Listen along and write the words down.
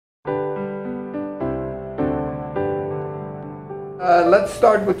Let's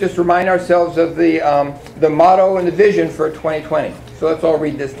start with just remind ourselves of the motto and the vision for 2020. So let's all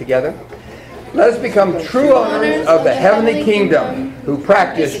read this together. Let us become true owners of the heavenly kingdom, who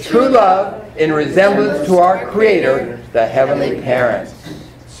practice true love in resemblance to our Creator, the heavenly parent.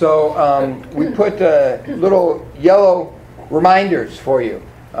 So we put little yellow reminders for you.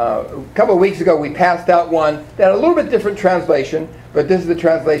 A couple of weeks ago we passed out one that had a little bit different translation, but this is the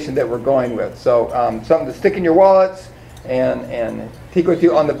translation that we're going with. So something to stick in your wallets and take with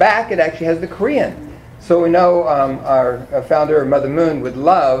you. On the back it actually has the Korean. So we know our founder, Mother Moon, would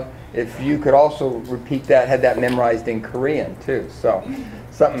love if you could also repeat that, had that memorized in Korean too. So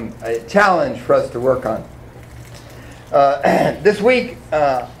a challenge for us to work on. This week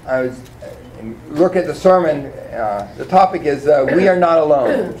I was looking at the sermon. The topic is we are not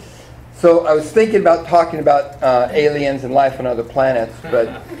alone. So I was thinking about talking about aliens and life on other planets,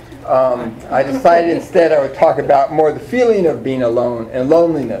 but I decided instead I would talk about more the feeling of being alone and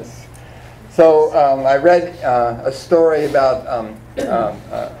loneliness. So I read a story about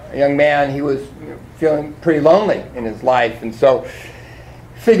a young man. He was feeling pretty lonely in his life, and so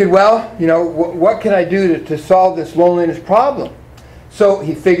figured, well, what can I do to solve this loneliness problem? So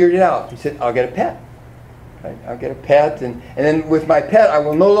he figured it out. He said, I'll get a pet. Right? I'll get a pet, and then with my pet I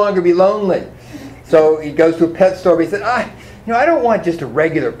will no longer be lonely. So he goes to a pet store, but he said, I don't want just a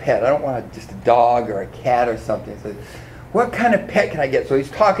regular pet. I don't want just a dog or a cat or something. He said, what kind of pet can I get? So he's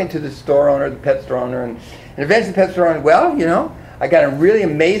talking to the store owner, the pet store owner, and eventually the pet store owner, well, I got a really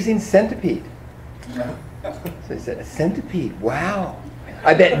amazing centipede. So he said, a centipede? Wow.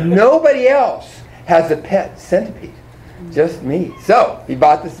 I bet nobody else has a pet centipede. Just me. So he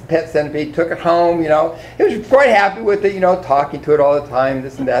bought this pet centipede, took it home, He was quite happy with it, talking to it all the time,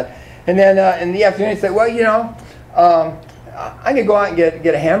 this and that. And then in the afternoon he said, well, I'm going to go out and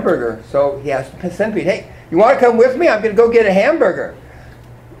get a hamburger. So he asked the centipede, hey, you want to come with me? I'm going to go get a hamburger.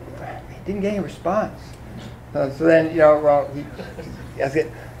 He didn't get any response. So then, he asked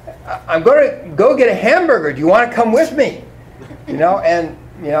it, I'm going to go get a hamburger. Do you want to come with me? And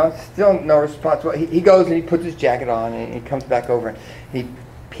still no response. Well, he goes and he puts his jacket on and he comes back over and he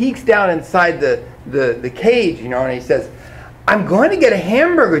peeks down inside the cage, and he says, I'm going to get a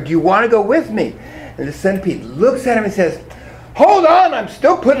hamburger. Do you want to go with me? And the centipede looks at him and says, hold on, I'm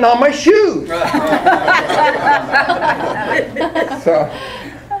still putting on my shoes. So,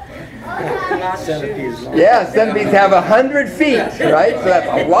 centipedes have 100 feet, right? So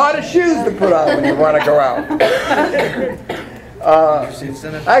that's a lot of shoes to put on when you want to go out.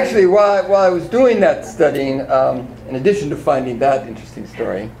 Actually, while I was doing that studying, in addition to finding that interesting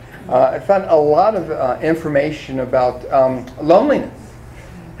story, I found a lot of information about loneliness.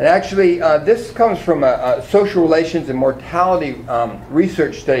 And actually, this comes from a social relations and mortality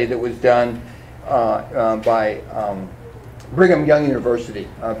research study that was done by Brigham Young University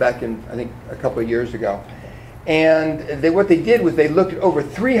back in, I think, a couple of years ago. And what they did was they looked at over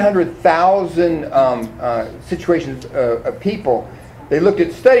 300,000 situations of people. They looked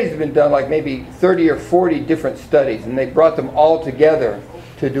at studies that have been done, like maybe 30 or 40 different studies, and they brought them all together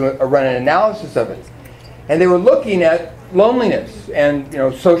to run an analysis of it. And they were looking at loneliness and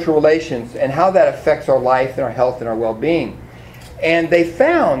social relations and how that affects our life and our health and our well-being. And they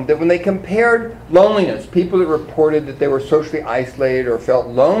found that when they compared loneliness, people that reported that they were socially isolated or felt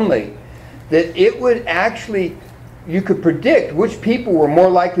lonely, that it would actually, you could predict which people were more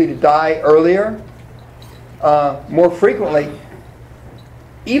likely to die earlier, more frequently,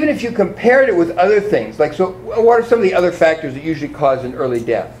 even if you compared it with other things. Like, so what are some of the other factors that usually cause an early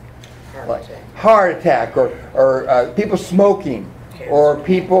death? Like heart attack, or people smoking, or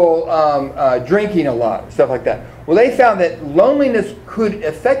people drinking a lot, stuff like that. Well, they found that loneliness could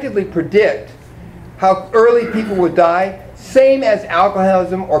effectively predict how early people would die, same as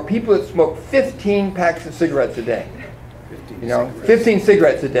alcoholism or people that smoke 15 packs of cigarettes a day. 15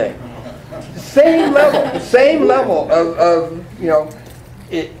 cigarettes a day. Same level of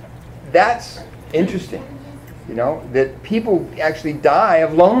that's interesting, that people actually die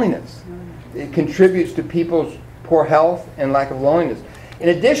of loneliness. It contributes to people's poor health and lack of loneliness. In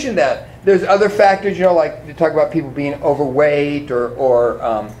addition to that, there's other factors, like you talk about people being overweight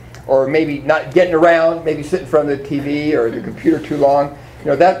or maybe not getting around, maybe sitting in front of the TV or the computer too long.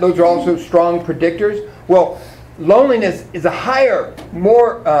 Those are also strong predictors. Well, loneliness is a higher,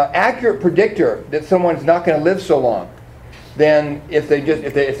 more accurate predictor that someone's not going to live so long than if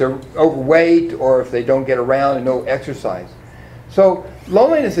they're overweight or if they don't get around and no exercise. So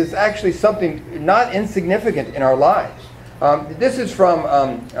loneliness is actually something not insignificant in our lives. This is from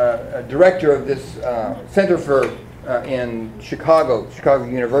a director of this Center for in Chicago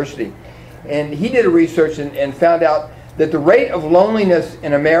University. And he did a research and found out that the rate of loneliness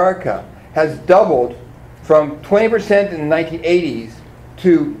in America has doubled from 20% in the 1980s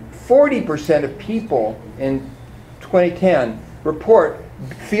to 40% of people in 2010 report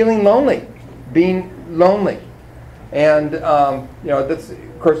feeling lonely, being lonely. And that's,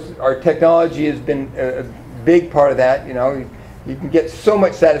 of course, our technology has been a big part of that. You can get so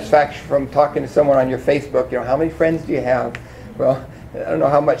much satisfaction from talking to someone on your Facebook. How many friends do you have? Well, I don't know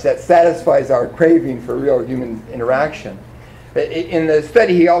how much that satisfies our craving for real human interaction. In the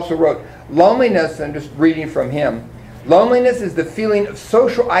study, he also wrote, loneliness, I'm just reading from him, loneliness is the feeling of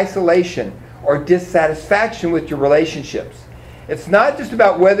social isolation or dissatisfaction with your relationships. It's not just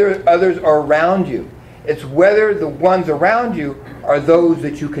about whether others are around you. It's whether the ones around you are those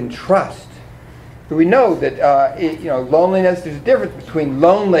that you can trust. So we know that loneliness, there's a difference between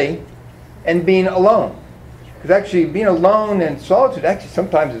lonely and being alone. Because actually being alone and solitude actually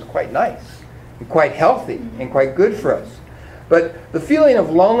sometimes is quite nice and quite healthy and quite good for us. But the feeling of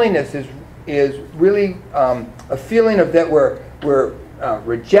loneliness is really a feeling of that we're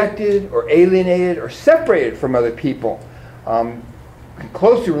rejected or alienated or separated from other people.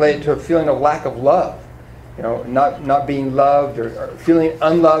 Closely related to a feeling of lack of love. Not being loved or feeling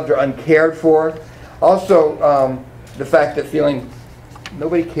unloved or uncared for. Also, the fact that feeling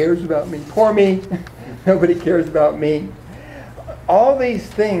nobody cares about me. Poor me. Nobody cares about me. All these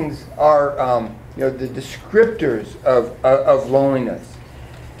things are the descriptors of loneliness.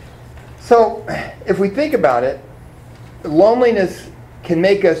 So, if we think about it, loneliness can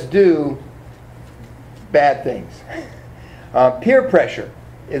make us do bad things. Peer pressure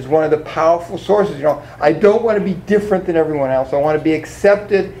is one of the powerful sources. I don't want to be different than everyone else. I want to be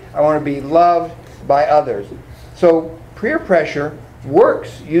accepted. I want to be loved by others. So peer pressure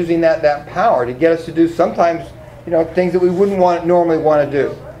works using that power to get us to do sometimes things that we wouldn't normally want to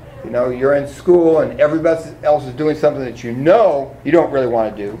do. You're in school and everybody else is doing something that you don't really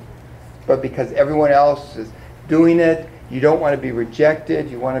want to do, but because everyone else is doing it, you don't want to be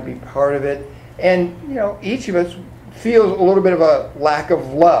rejected. You want to be part of it, and each of us feels a little bit of a lack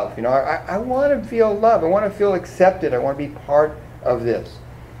of love. I want to feel loved. I want to feel accepted. I want to be part of this.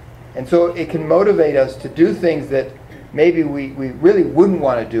 And so it can motivate us to do things that maybe we really wouldn't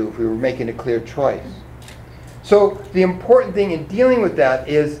want to do if we were making a clear choice. So the important thing in dealing with that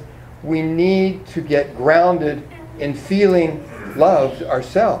is we need to get grounded in feeling loved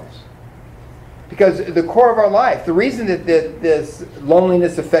ourselves. Because the core of our life, the reason that this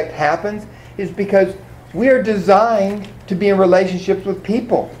loneliness effect happens is because we are designed to be in relationships with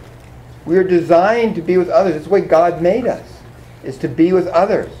people. We are designed to be with others. It's the way God made us, is to be with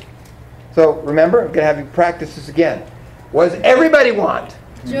others. So remember, I'm going to have you practice this again. What does everybody want?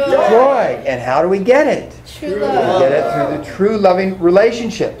 Joy. And how do we get it? True love. We get it through the true loving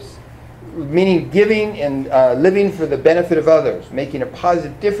relationships. Meaning giving and living for the benefit of others. Making a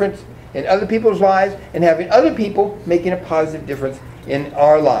positive difference in other people's lives and having other people making a positive difference in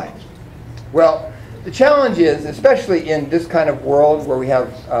our lives. Well, the challenge is, especially in this kind of world where we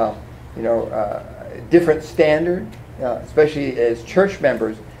have different standard, especially as church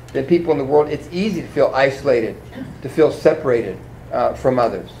members, than people in the world, it's easy to feel isolated, to feel separated from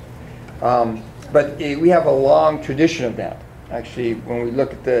others. But we have a long tradition of that. Actually, when we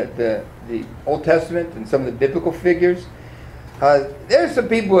look at the Old Testament and some of the biblical figures, there's some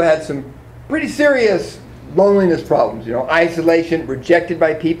people who had some pretty serious loneliness problems. Isolation, rejected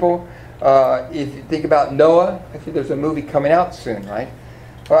by people. If you think about Noah, actually there's a movie coming out soon, right?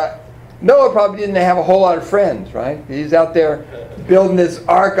 Noah probably didn't have a whole lot of friends, right? He's out there building this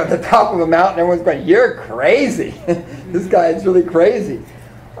ark on the top of a mountain. Everyone's going, "You're crazy." This guy is really crazy.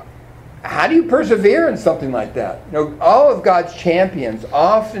 How do you persevere in something like that? All of God's champions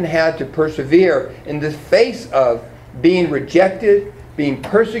often had to persevere in the face of being rejected, being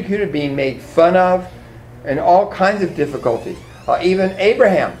persecuted, being made fun of, and all kinds of difficulties. Even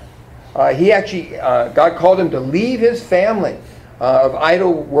Abraham, God called him to leave his family of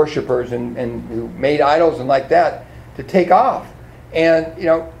idol worshippers and who made idols and like that, to take off. And,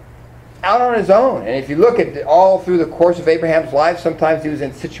 out on his own. And if you look at all through the course of Abraham's life, sometimes he was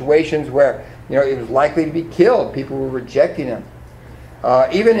in situations where, he was likely to be killed. People were rejecting him.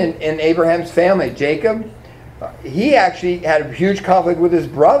 Even in Abraham's family, Jacob, he actually had a huge conflict with his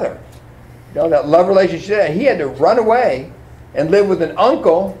brother. That love relationship. And he had to run away and live with an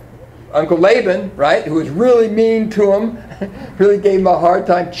uncle, Uncle Laban, right, who was really mean to him, really gave him a hard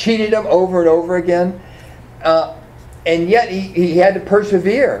time, cheated him over and over again. And yet he had to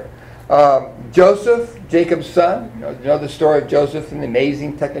persevere. Joseph, Jacob's son, you know the story of Joseph and the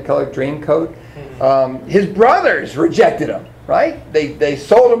amazing Technicolor Dreamcoat. His brothers rejected him, right? They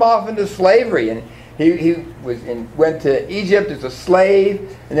sold him off into slavery. And He went to Egypt as a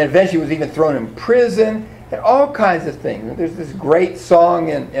slave, and then eventually was even thrown in prison, and all kinds of things. There's this great song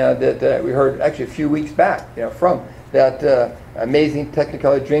that we heard actually a few weeks back, from that amazing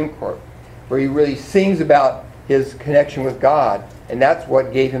Technicolor Dreamcorps, where he really sings about his connection with God, and that's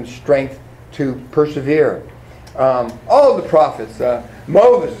what gave him strength to persevere. All of the prophets,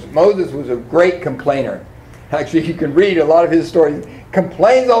 Moses was a great complainer. Actually, you can read a lot of his stories.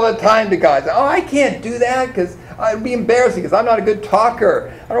 Complains all the time to God. Oh, I can't do that because it'd be embarrassing because I'm not a good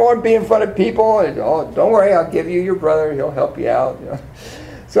talker. I don't want to be in front of people. And, oh, don't worry, I'll give you your brother. He'll help you out.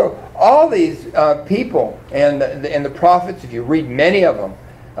 So all these people and the prophets, if you read many of them,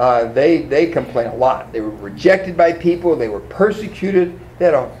 they complain a lot. They were rejected by people. They were persecuted. They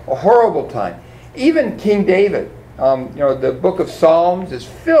had a horrible time. Even King David, the book of Psalms is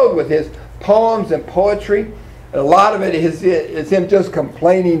filled with his poems and poetry. And a lot of it is him just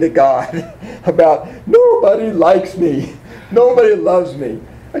complaining to God about nobody likes me, nobody loves me.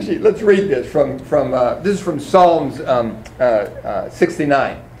 Actually, let's read this this is from Psalms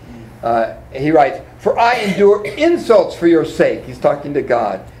 69. He writes, "For I endure insults for your sake." He's talking to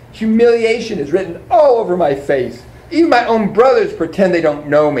God. "Humiliation is written all over my face. Even my own brothers pretend they don't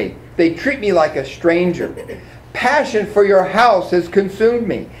know me. They treat me like a stranger. Passion for your house has consumed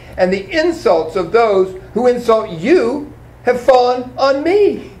me, and the insults of those who insult you have fallen on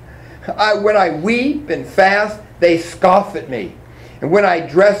me. When I weep and fast, they scoff at me. And when I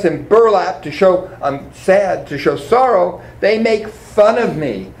dress in burlap to show I'm sad, to show sorrow, they make fun of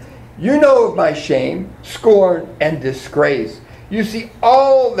me. You know of my shame, scorn, and disgrace. You see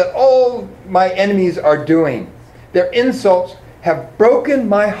all that all my enemies are doing. Their insults have broken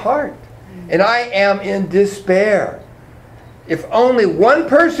my heart, and I am in despair. If only one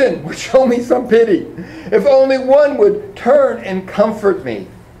person would show me some pity. If only one would turn and comfort me.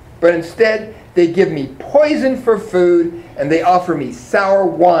 But instead, they give me poison for food, and they offer me sour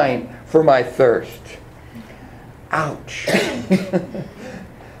wine for my thirst." Ouch.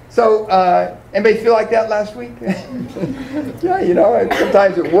 So, anybody feel like that last week? Yeah,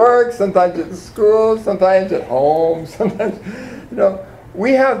 sometimes at work, sometimes at school, sometimes at home, sometimes,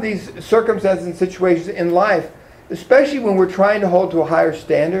 we have these circumstances and situations in life, especially when we're trying to hold to a higher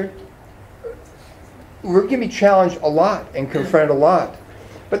standard. We're going to be challenged a lot and confronted a lot.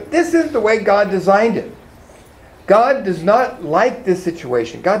 But this isn't the way God designed it. God does not like this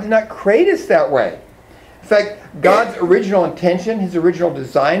situation. God did not create us that way. In fact, God's original intention, his original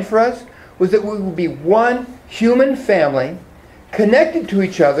design for us, was that we would be one human family connected to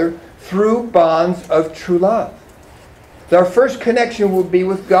each other through bonds of true love. So our first connection will be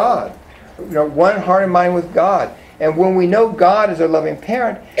with God. One heart and mind with God. And when we know God as our loving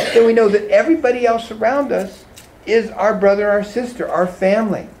parent, then we know that everybody else around us is our brother, our sister, our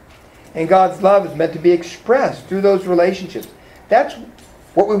family. And God's love is meant to be expressed through those relationships. That's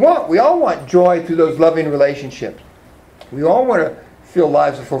what we want. We all want joy through those loving relationships. We all want to feel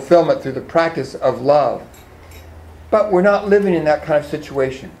lives of fulfillment through the practice of love. But we're not living in that kind of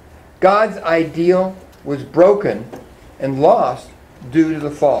situation. God's ideal was broken and lost due to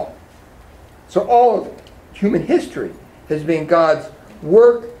the fall. So all of human history has been God's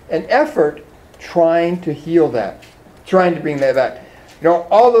work and effort trying to heal that, trying to bring that back.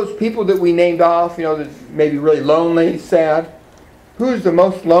 All those people that we named off, that may be really lonely, sad. Who's the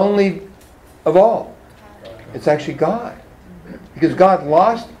most lonely of all? It's actually God. Because God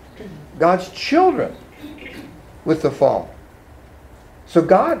lost God's children with the fall. So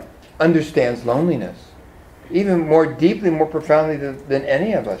God understands loneliness even more deeply, more profoundly than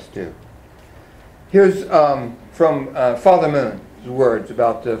any of us do. Here's from Father Moon's words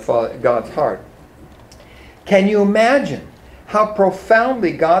about God's heart. "Can you imagine how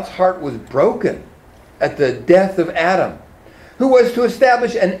profoundly God's heart was broken at the death of Adam, who was to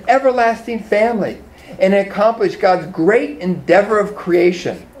establish an everlasting family and accomplish God's great endeavor of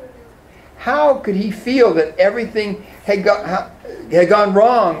creation? How could he feel that everything had gone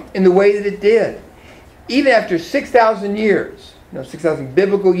wrong in the way that it did? Even after 6,000 years, 6,000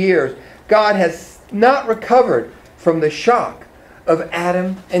 biblical years, God has not recovered from the shock of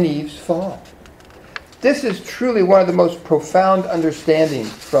Adam and Eve's fall." This is truly one of the most profound understandings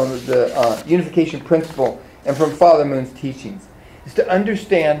from the unification principle and from Father Moon's teachings, is to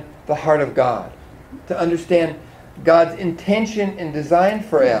understand the heart of God, to understand God's intention and design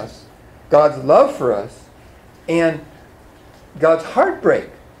for us, God's love for us, and God's heartbreak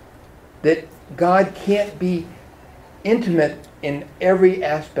that God can't be intimate in every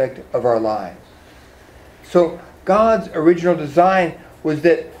aspect of our lives. So God's original design was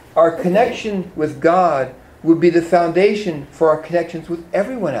that our connection with God would be the foundation for our connections with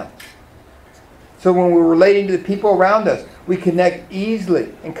everyone else. So when we're relating to the people around us, we connect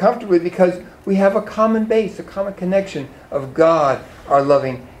easily and comfortably because we have a common base, a common connection of God, our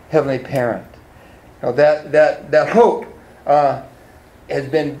loving Heavenly Parent. Now that hope has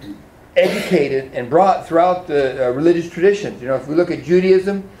been educated and brought throughout the religious traditions. If we look at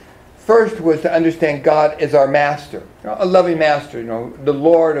Judaism, first was to understand God as our master, a loving master, the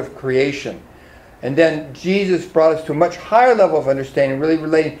Lord of creation. And then Jesus brought us to a much higher level of understanding, really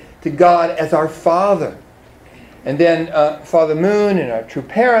relating to God as our Father. And then Father Moon and our true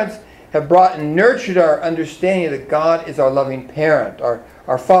parents have brought and nurtured our understanding that God is our loving parent,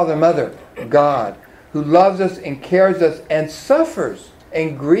 our Father, Mother, God, who loves us and cares us and suffers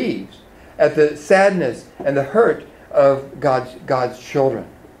and grieves at the sadness and the hurt of God's children.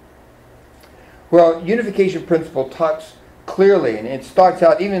 Well, unification principle talks clearly, and it starts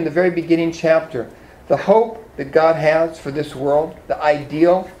out even in the very beginning chapter, the hope that God has for this world, the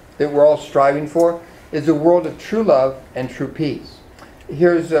ideal that we're all striving for, is a world of true love and true peace.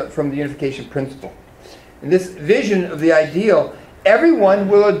 Here's from the unification principle. In this vision of the ideal, everyone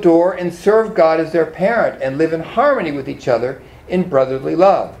will adore and serve God as their parent and live in harmony with each other in brotherly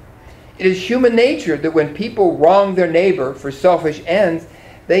love. It is human nature that when people wrong their neighbor for selfish ends,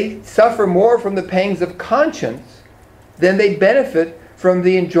 they suffer more from the pangs of conscience than they benefit from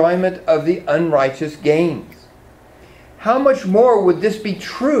the enjoyment of the unrighteous gains. How much more would this be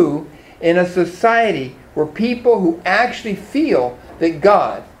true in a society where people who actually feel that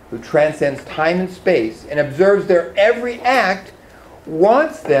God, who transcends time and space and observes their every act,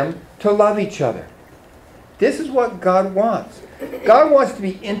 wants them to love each other? This is what God wants. God wants to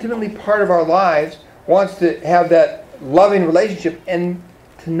be intimately part of our lives, wants to have that loving relationship, and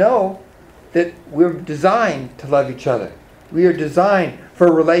to know that we're designed to love each other. We are designed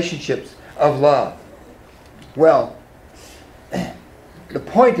for relationships of love. Well, the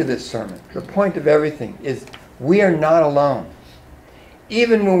point of this sermon, the point of everything, is we are not alone.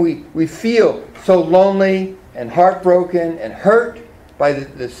 Even when we feel so lonely and heartbroken and hurt by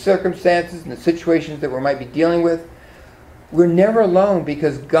the circumstances and the situations that we might be dealing with, we're never alone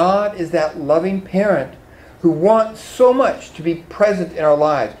because God is that loving parent who wants so much to be present in our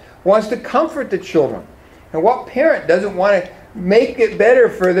lives, wants to comfort the children. And what parent doesn't want to make it better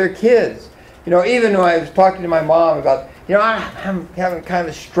for their kids? Even when I was talking to my mom about, I'm having kind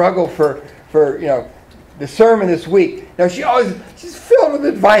of a struggle for the sermon this week. She's filled with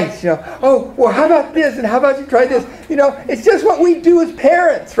advice. Oh, well, how about this? And how about you try this? It's just what we do as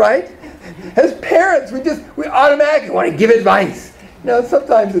parents, right? As parents, we automatically want to give advice.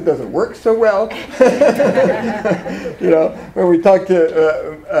 Sometimes it doesn't work so well. When we talk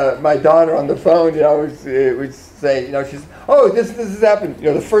to my daughter on the phone, we'd say, she's, oh, this has happened.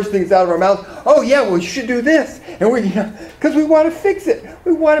 The first thing that's out of our mouth, oh yeah, well, you should do this, and because we want to fix it,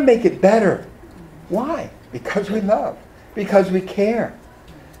 we want to make it better. Why? Because we love, because we care.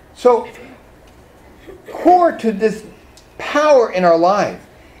 So, core to this power in our life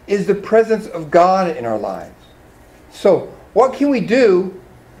is the presence of God in our lives. So, what can we do?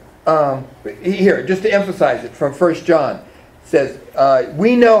 Here, just to emphasize it, from 1 John, it says,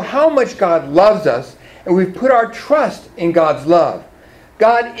 we know how much God loves us, and we've put our trust in God's love.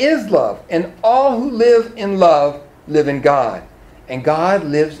 God is love, and all who live in love live in God, and God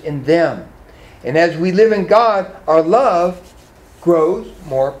lives in them. And as we live in God, our love grows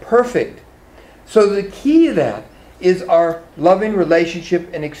more perfect. So the key to that is our loving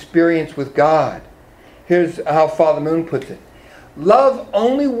relationship and experience with God. Here's how Father Moon puts it. Love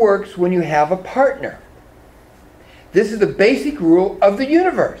only works when you have a partner. This is the basic rule of the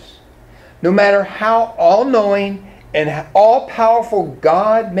universe. No matter how all-knowing and all-powerful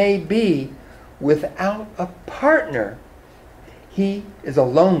God may be, without a partner, He is a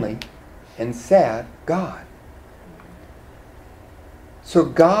lonely and sad God. So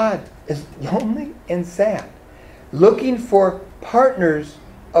God is lonely and sad, looking for partners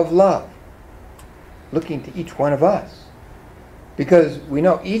of love, looking to each one of us. Because we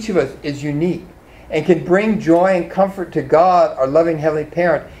know each of us is unique and can bring joy and comfort to God, our loving Heavenly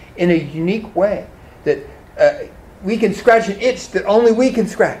Parent, in a unique way. That we can scratch an itch that only we can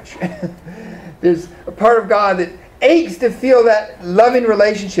scratch. There's a part of God that aches to feel that loving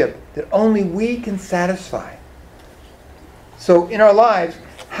relationship that only we can satisfy. So in our lives,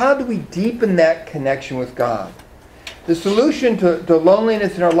 how do we deepen that connection with God? The solution to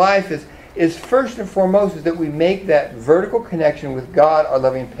loneliness in our life is first and foremost is that we make that vertical connection with God, our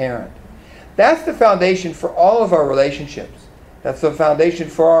loving parent. That's the foundation for all of our relationships. That's the foundation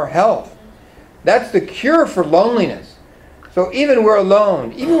for our health. That's the cure for loneliness. So even we're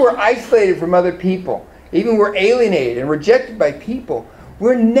alone, even we're isolated from other people, even we're alienated and rejected by people,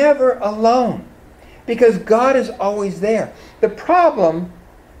 we're never alone. Because God is always there. The problem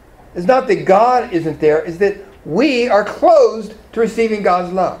is not that God isn't there, is that we are closed to receiving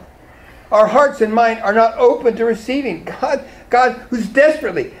God's love. Our hearts and mind are not open to receiving God who's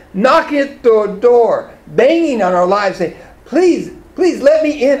desperately knocking at the door, banging on our lives, saying, please, please let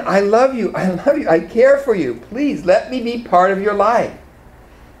me in. I love you. I love you. I care for you. Please let me be part of your life.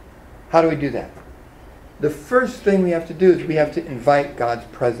 How do we do that? The first thing we have to do is we have to invite God's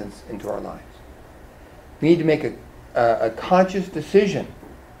presence into our lives. We need to make a conscious decision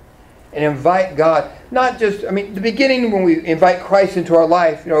and invite God, not just, the beginning when we invite Christ into our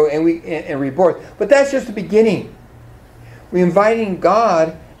life, and rebirth, but that's just the beginning. We're inviting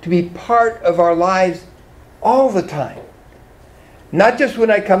God to be part of our lives all the time. Not just when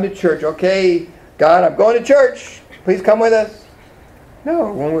I come to church. Okay, God, I'm going to church. Please come with us.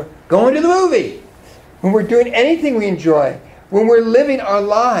 No, when we're going to the movie, when we're doing anything we enjoy, when we're living our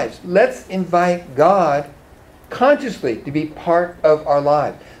lives, let's invite God consciously to be part of our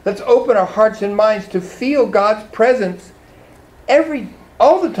lives. Let's open our hearts and minds to feel God's presence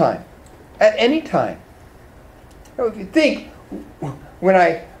all the time, at any time. If you think, when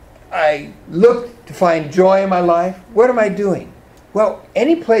I look to find joy in my life, what am I doing? Well,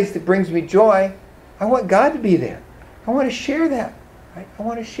 any place that brings me joy, I want God to be there. I want to share that. Right? I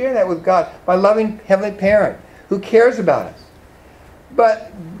want to share that with God, my loving Heavenly Parent who cares about us.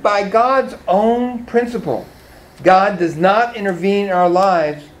 But by God's own principle, God does not intervene in our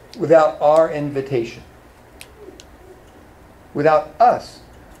lives without our invitation. Without us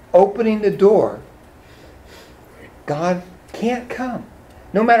opening the door, God can't come.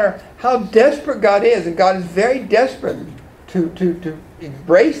 No matter how desperate God is, and God is very desperate to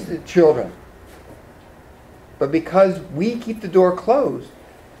embrace the children. But because we keep the door closed,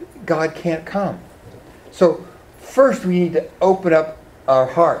 God can't come. So first we need to open up our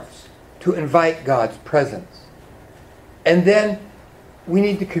hearts to invite God's presence. And then we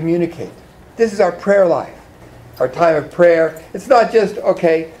need to communicate. This is our prayer life, our time of prayer. It's not just,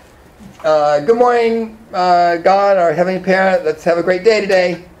 okay, good morning, God, our Heavenly Parent. Let's have a great day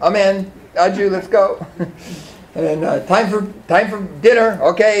today. Amen. Adieu, let's go. And then time for dinner.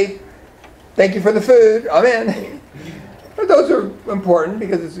 Okay, thank you for the food. Amen. Those are important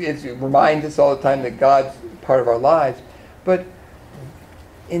because it reminds us all the time that God's part of our lives. But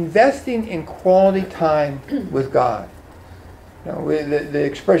investing in quality time with God. The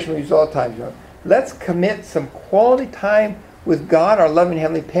expression we use all the time, let's commit some quality time with God, our loving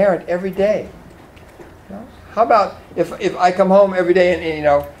Heavenly Parent, every day. How about if I come home every day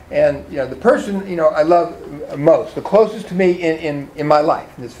and the person I love most, the closest to me in my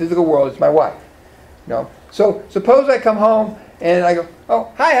life, in this physical world, is my wife. So suppose I come home and I go,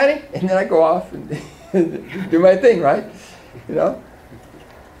 oh, hi, honey, and then I go off and do my thing, right?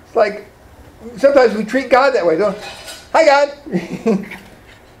 It's like sometimes we treat God that way. Hi, God.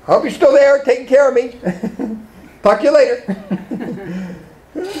 Hope you're still there, taking care of me. Talk to you later.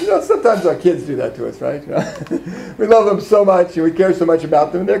 Sometimes our kids do that to us, right? We love them so much and we care so much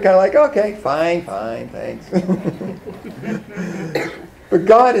about them. And they're kind of like, okay, fine, thanks. But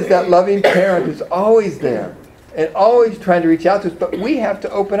God is that loving parent who's always there and always trying to reach out to us. But we have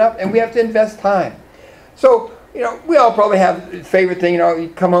to open up and we have to invest time. So, we all probably have a favorite thing.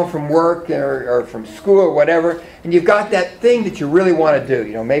 You come home from work or from school or whatever, and you've got that thing that you really want to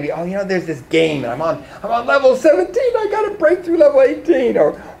do. Maybe, there's this game, and I'm on level 17. I got to break through level 18,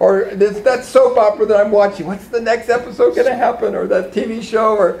 or that soap opera that I'm watching. What's the next episode going to happen? Or that TV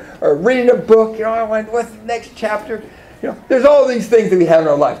show, or reading a book. What's the next chapter? There's all these things that we have in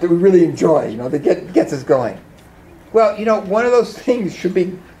our life that we really enjoy. That gets us going. Well, one of those things should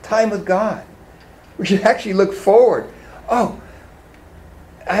be time with God. We should actually look forward. Oh,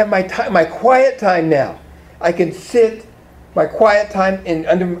 I have my quiet time now. I can sit my quiet time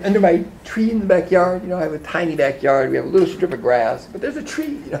under my tree in the backyard. I have a tiny backyard. We have a little strip of grass, but there's a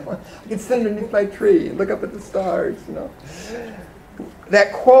tree. I can sit underneath my tree and look up at the stars.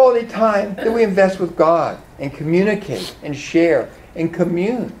 That quality time that we invest with God and communicate and share and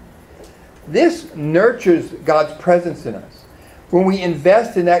commune. This nurtures God's presence in us. When we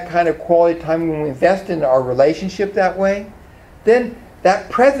invest in that kind of quality time, when we invest in our relationship that way, then that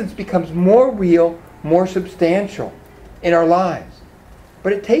presence becomes more real, more substantial in our lives.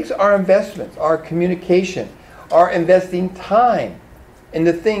 But it takes our investments, our communication, our investing time in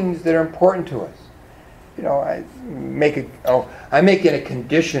the things that are important to us. I make it a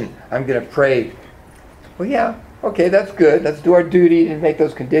condition. I'm going to pray. Well, yeah, okay, that's good. Let's do our duty and make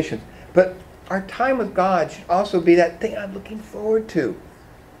those conditions. But our time with God should also be that thing I'm looking forward to.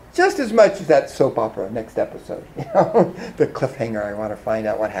 just as much as that soap opera next episode. The cliffhanger, I want to find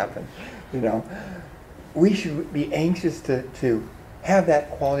out what happened. We should be anxious to have that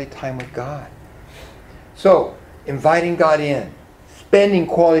quality time with God. So, inviting God in, spending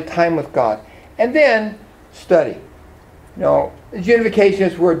quality time with God, and then study. As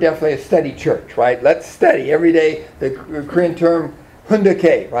Unificationists, we're definitely a study church, right? Let's study every day. The Korean term,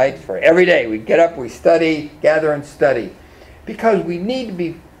 hundake, right? For every day, we get up, we study, gather and study. Because we need to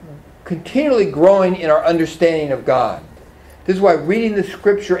be continually growing in our understanding of God. This is why reading the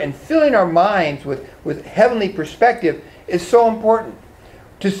Scripture and filling our minds with heavenly perspective is so important.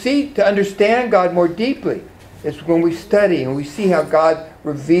 To understand God more deeply is when we study and we see how God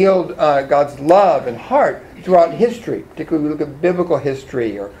revealed God's love and heart throughout history. Particularly we look at biblical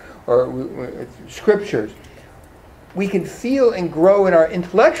history or Scriptures. We can feel and grow in our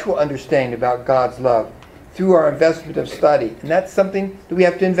intellectual understanding about God's love through our investment of study. And that's something that we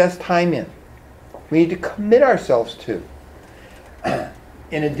have to invest time in. We need to commit ourselves to.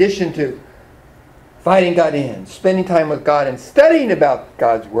 In addition to inviting God in, spending time with God, and studying about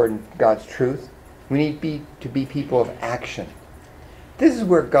God's Word and God's truth, we need to be people of action. This is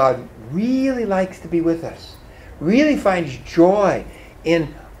where God really likes to be with us. Really finds joy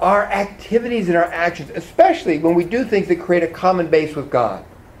in our activities and our actions, especially when we do things that create a common base with God.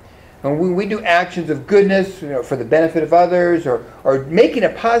 When we do actions of goodness for the benefit of others or making a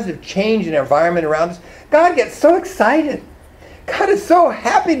positive change in the environment around us, God gets so excited. God is so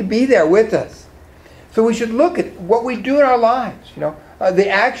happy to be there with us. So we should look at what we do in our lives, the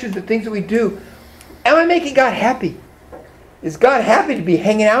actions, the things that we do. Am I making God happy? Is God happy to be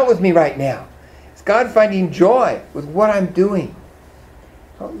hanging out with me right now? Is God finding joy with what I'm doing?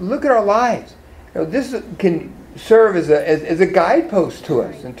 Look at our lives. This can serve as a guidepost to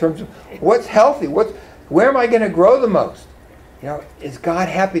us in terms of what's healthy, where am I going to grow the most? Is God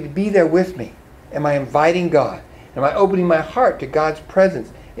happy to be there with me? Am I inviting God? Am I opening my heart to God's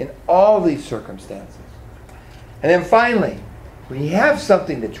presence in all these circumstances? And then finally, when you have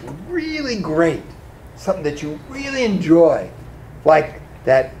something that's really great, something that you really enjoy, like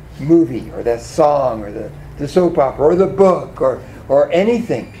that movie or that song or the soap opera or the book or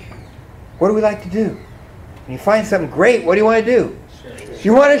anything, what do we like to do? When you find something great, what do you want to do?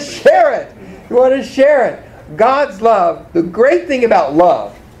 You want to share it. You want to share it. God's love, the great thing about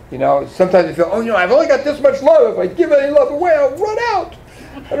love, sometimes you feel, I've only got this much love. If I give any love away, I'll run out.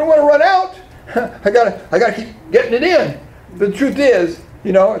 I don't want to run out. I gotta keep getting it in. But the truth is,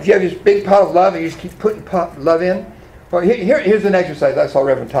 if you have this big pot of love and you just keep putting love in, well, here's an exercise I saw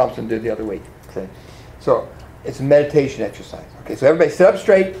Rev Thompson do the other week. Okay? So it's a meditation exercise. Okay, so everybody sit up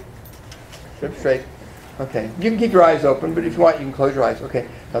straight. Sit up straight. Okay, you can keep your eyes open, but if you want, you can close your eyes. Okay,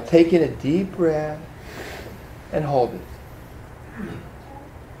 now take in a deep breath and hold it.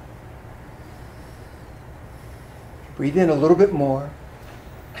 Breathe in a little bit more.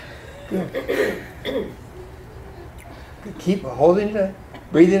 Good. Keep holding it.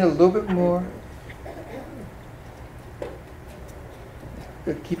 Breathe in a little bit more.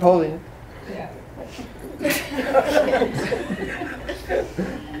 Good. Keep holding it. Yeah.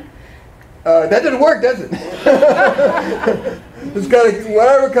 That doesn't work, does it? It's got to,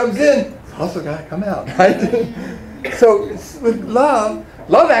 whatever comes in, it's also got to come out, right? So with love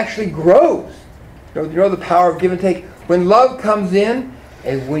actually grows. The power of give and take. When love comes in,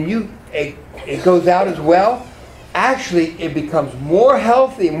 and when it goes out as well, actually it becomes more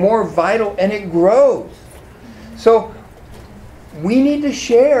healthy, more vital, and it grows. So we need to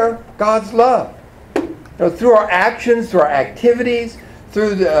share God's love. Through our actions, through our activities,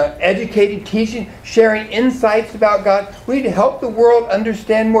 through the educating, teaching, sharing insights about God. We need to help the world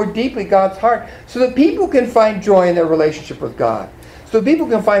understand more deeply God's heart so that people can find joy in their relationship with God. So that people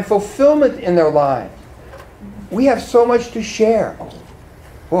can find fulfillment in their lives. We have so much to share.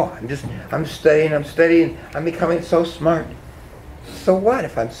 Well, I'm studying, I'm becoming so smart. So what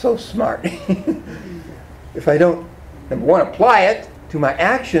if I'm so smart? If I don't, number one, apply it to my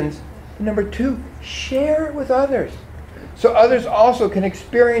actions, and number two, share it with others. So others also can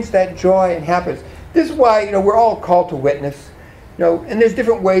experience that joy and happiness. This is why, we're all called to witness. And there's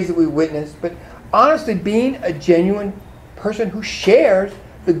different ways that we witness, but honestly, being a genuine person who shares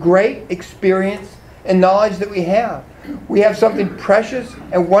the great experience and knowledge that we have. We have something precious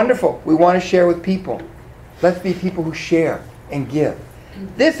and wonderful we want to share with people. Let's be people who share and give.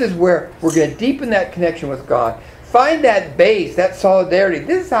 This is where we're going to deepen that connection with God. Find that base, that solidarity.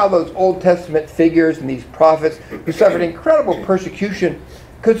 This is how those Old Testament figures and these prophets who suffered incredible persecution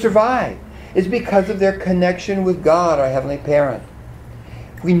could survive. It's because of their connection with God, our Heavenly Parent.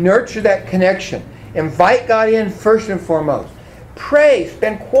 We nurture that connection. Invite God in first and foremost. Pray.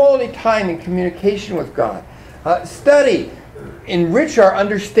 Spend quality time in communication with God. Study. Enrich our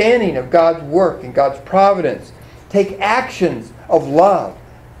understanding of God's work and God's providence. Take actions of love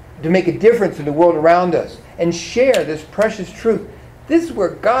to make a difference in the world around us. And share this precious truth. This is where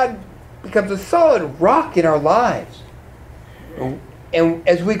God becomes a solid rock in our lives. And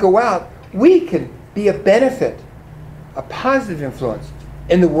as we go out, we can be a benefit, a positive influence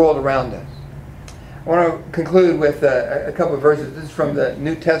in the world around us. I want to conclude with a couple of verses. This is from the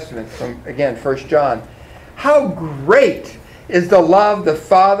New Testament, from, again, 1 John. How great is the love the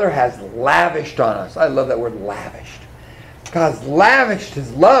Father has lavished on us. I love that word, lavished. God's lavished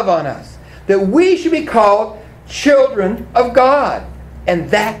His love on us, that we should be called children of God. And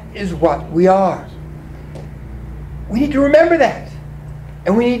that is what we are. We need to remember that.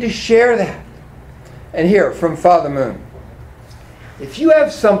 And we need to share that. And here, from Father Moon. If you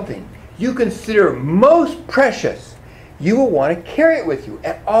have something you consider most precious, you will want to carry it with you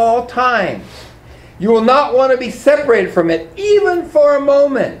at all times. You will not want to be separated from it, even for a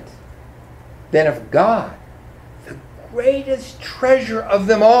moment. Then if God, the greatest treasure of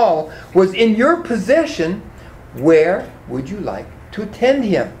them all, was in your possession, where would you like to attend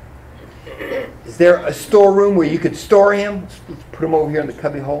Him? Is there a storeroom where you could store Him? Let's put Him over here in the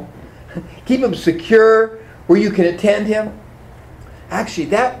cubby hole. Keep Him secure where you can attend Him? Actually,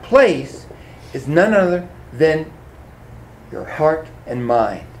 that place is none other than your heart and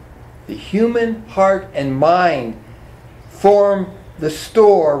mind. The human heart and mind form the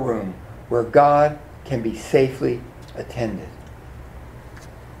storeroom where God can be safely attended.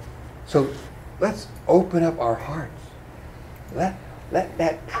 So let's open up our hearts. Let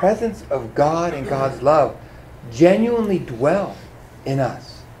that presence of God and God's love genuinely dwell in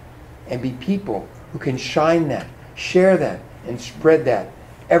us and be people who can shine that, share that, and spread that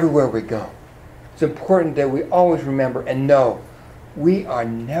everywhere we go. It's important that we always remember and know we are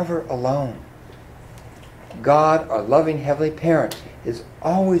never alone. God, our loving Heavenly Parent, is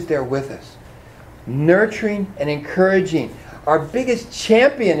always there with us, nurturing and encouraging, our biggest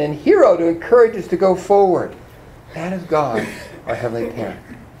champion and hero to encourage us to go forward. That is God, our Heavenly Parent.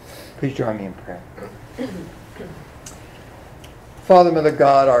 Please join me in prayer. Father, Mother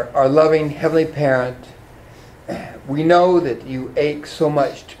God, our loving Heavenly Parent, we know that you ache so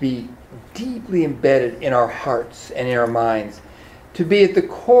much to be deeply embedded in our hearts and in our minds, to be at the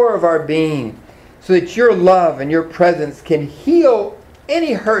core of our being, so that your love and your presence can heal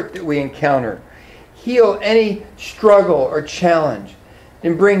any hurt that we encounter, heal any struggle or challenge,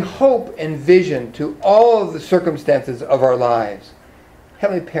 and bring hope and vision to all of the circumstances of our lives.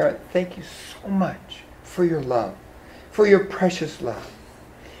 Heavenly Parent, thank you so much for your love, for your precious love.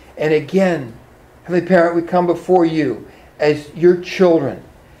 And again, Heavenly Parent, we come before you as your children,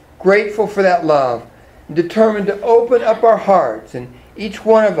 grateful for that love, and determined to open up our hearts. And each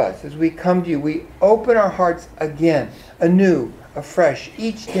one of us, as we come to you, we open our hearts again, anew, afresh,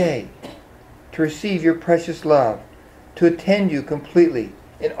 each day, to receive your precious love, to attend you completely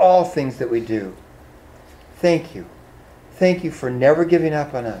in all things that we do. Thank you. Thank you for never giving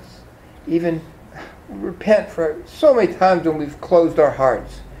up on us. Even repent for so many times when we've closed our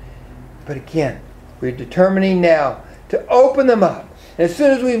hearts. But again, we're determining now to open them up. And as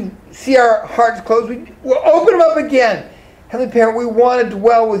soon as we see our hearts closed, we'll open them up again. Heavenly Parent, we want to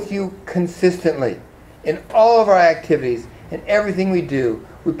dwell with you consistently in all of our activities and everything we do.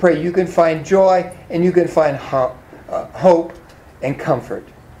 We pray you can find joy and you can find hope and comfort.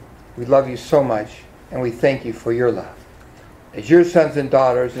 We love you so much, and we thank you for your love. As your sons and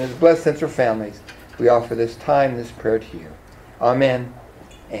daughters and as blessed sons or families, we offer this time, this prayer to you. Amen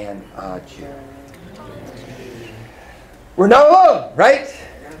and adieu. We're not alone, right?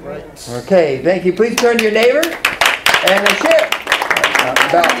 Right. Okay, thank you. Please turn to your neighbor and share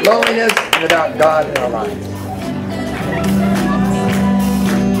about loneliness and about God in our lives.